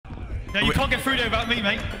Yeah, you can't get through there without me,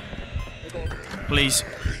 mate. Please.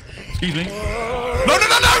 Excuse me.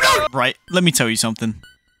 No! Right, let me tell you something.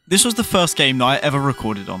 This was the first game that I ever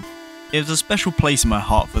recorded on. It has a special place in my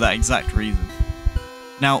heart for that exact reason.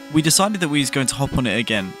 Now, we decided that we was going to hop on it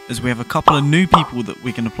again, as we have a couple of new people that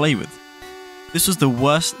we're going to play with. This was the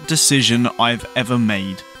worst decision I've ever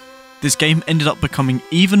made. This game ended up becoming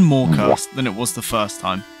even more cursed than it was the first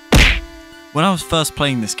time. When I was first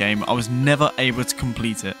playing this game, I was never able to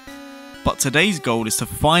complete it. But today's goal is to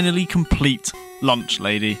finally complete Lunch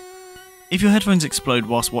Lady. If your headphones explode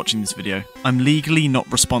whilst watching this video, I'm legally not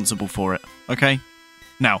responsible for it, okay?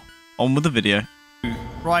 Now, on with the video.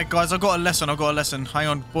 Right guys, I've got a lesson. Hang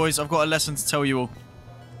on, boys, I've got a lesson to tell you all.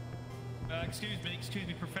 Excuse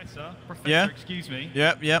me, Professor. Yeah? Excuse me.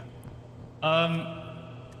 Yep. I'm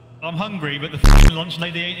hungry, but the lunch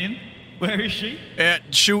lady ain't in. Where is she? Yeah,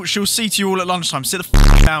 she'll see to you all at lunchtime. Sit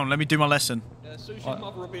the down, let me do my lesson. Yeah, Sushi's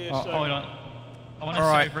mother will be here soon. Hold on. I want to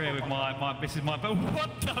Alright. sit over here with my this is my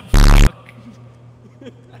what the fuck?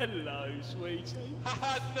 Hello, sweetie.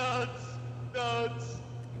 Nuts.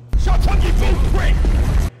 Shut up, you bull prick!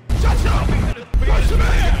 Shut up! Grow some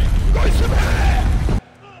hair!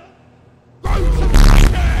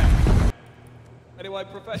 Anyway,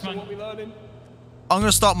 Professor, what are we learning? I'm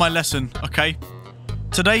going to start my lesson, okay?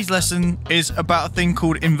 Today's lesson is about a thing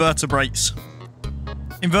called invertebrates.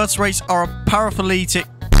 Invertebrates are a paraphyletic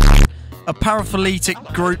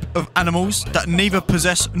group of animals that neither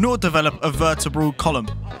possess nor develop a vertebral column.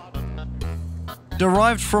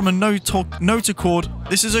 Derived from a notochord,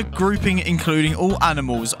 this is a grouping including all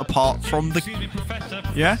animals apart from the... Excuse me, Professor.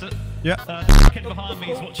 Yeah? Yeah. The kid behind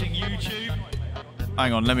me is watching YouTube.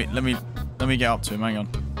 Hang on, let me get up to him, hang on.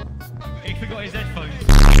 He forgot his headphones.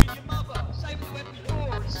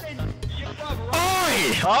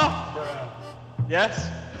 Oi! Huh?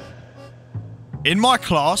 Yes? In my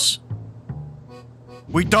class,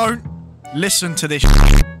 we don't listen to this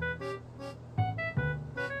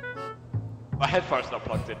My headphones not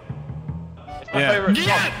plugged in. It's my Yeah. favourite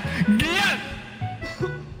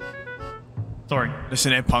song. Sorry.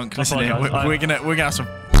 Listen here, punk. Listen here. apologise. We're gonna have some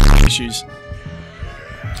issues.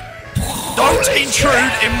 Don't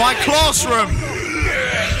intrude in my classroom!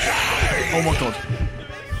 Oh my god.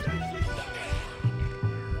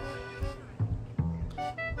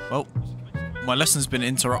 Well, my lesson's been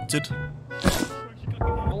interrupted.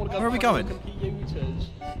 Where are we going?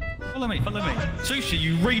 Follow me. Sushi,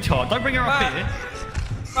 you retard. Don't bring her up here.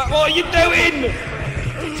 What are you doing?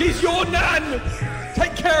 She's your nan!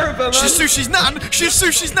 Take care of her, man! She's Sushi's nan! She's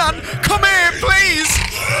Sushi's nan! Come here, please!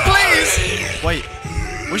 Please! Wait,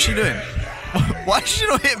 what's she doing? Why did she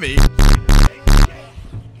not hit me?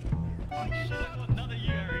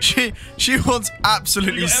 She wants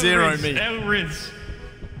absolutely zero me.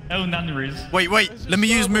 El Nan Riz. Wait, let me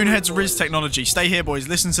use Moonhead's Riz technology. Stay here, boys.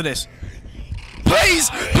 Listen to this. Please!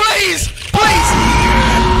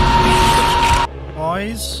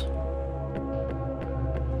 Eyes.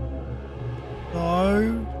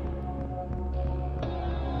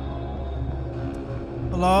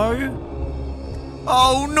 Hello?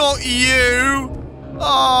 Oh, not you!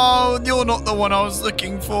 Oh, you're not the one I was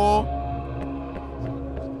looking for.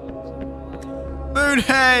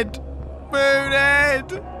 Moonhead!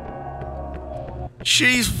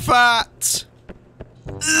 She's fat!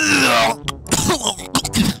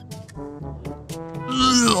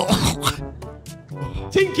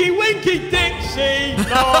 Tinky Winky Dixie!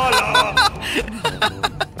 La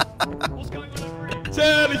What's going on over here?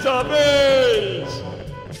 Teletubbies!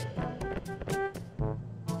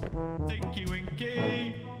 Tinky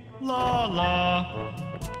Winky. La la.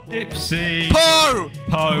 Dipsy. Poe!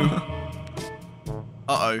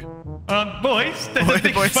 Uh-oh. Boys, there's a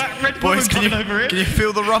big fat red woman coming over here. Can you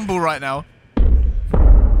feel the rumble right now?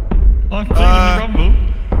 I'm feeling the rumble.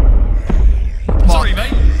 Sorry,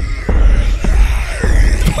 mate.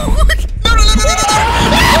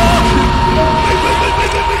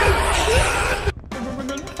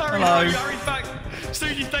 Hello. Harry's back.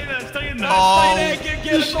 Sushi, stay there. Stay in there. Oh. Stay there.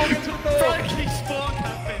 Get a ball to the ball. Frankly, Spark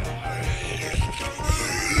happened.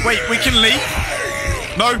 Wait, we can leave?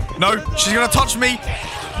 No. She's gonna touch me.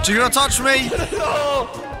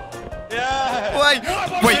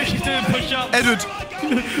 Yeah! Wait. She's doing push-ups. Edward.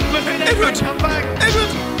 Come back.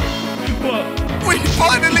 Edward. What? We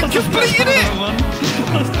finally completed it.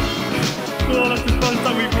 Oh, that's the first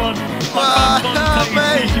time we've won.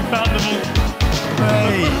 Mate. She found them all.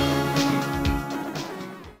 Hey.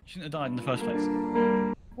 Shouldn't have died in the first place.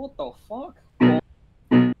 What the fuck?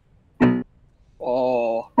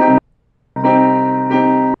 Oh.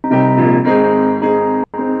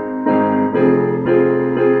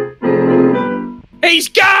 He's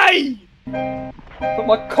gay! Put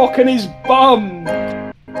my cock in his bum.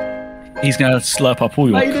 He's gonna slurp up all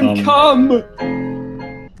your Made him cum.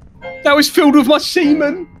 come. Now it's filled with my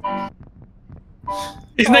semen.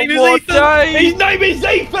 His name is what Ethan. day? His name is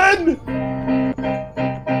Ethan.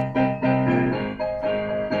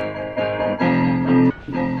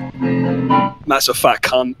 That's a fat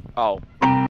cunt. Oh.